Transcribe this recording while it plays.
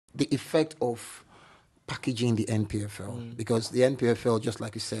the effect of packaging the NPFL, because the NPFL, just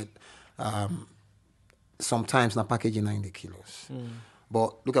like you said, sometimes the packaging 90 kilos.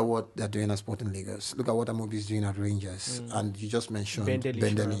 But look at what they're doing at Sporting Lagos. Look at what Amobi is doing at Rangers. And you just mentioned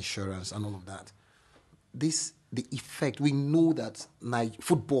Bendel Insurance and all of that. The effect, we know that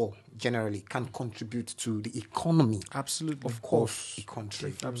football generally can contribute to the economy. Absolutely. Of a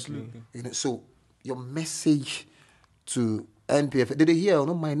country. Absolutely. So your message to NPFL, did they hear?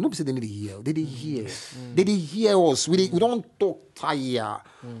 No, nobody said they need to hear. Did they hear? Did they hear us? We don't talk tire.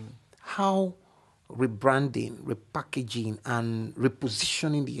 How rebranding, repackaging, and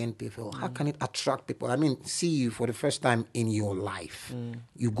repositioning the NPFL, how can it attract people? I mean, see you for the first time in your life.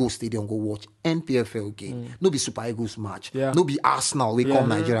 You go stadium, go watch NPFL game. No be Super Eagles match. No be Arsenal, we come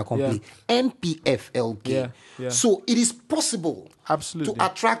Nigeria complete. NPFL game. So it is possible to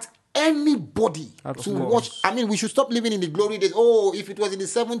attract anybody to watch. I mean, we should stop living in the glory days. Oh, if it was in the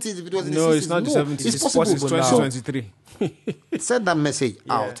 70s, if it was in the 60s. No, it's not the 70s. It's possible. It's 2023. Send that message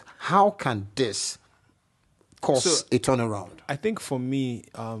out. How can this cause a turnaround? I think for me,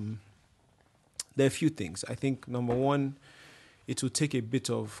 there are a few things. I think number one, it will take a bit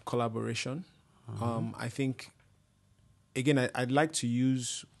of collaboration. I think, again, I'd like to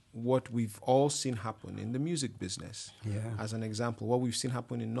use what we've all seen happen in the music business as an example, what we've seen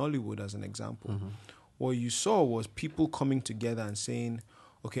happen in Nollywood as an example. What you saw was people coming together and saying,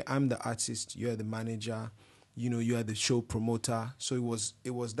 okay, I'm the artist, you're the manager, you are the show promoter. So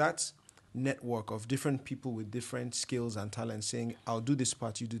it was that network of different people with different skills and talents saying, I'll do this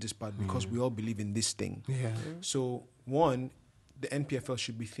part, you do this part, because we all believe in this thing. So one, the NPFL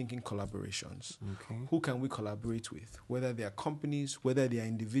should be thinking collaborations. Who can we collaborate with? Whether they are companies, whether they are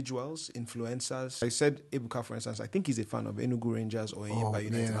individuals, influencers. I said Ebuka, for instance, I think he's a fan of Enugu Rangers or Enyimba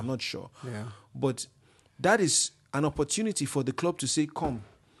United. I'm not sure. But that is an opportunity for the club to say, come,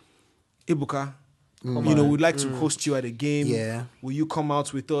 Ebuka, we'd like to host you at a game. Will you come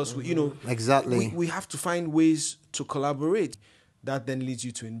out with us? Exactly. We have to find ways to collaborate. That then leads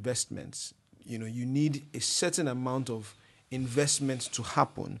you to investments. You need a certain amount of investment to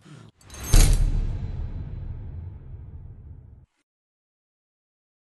happen.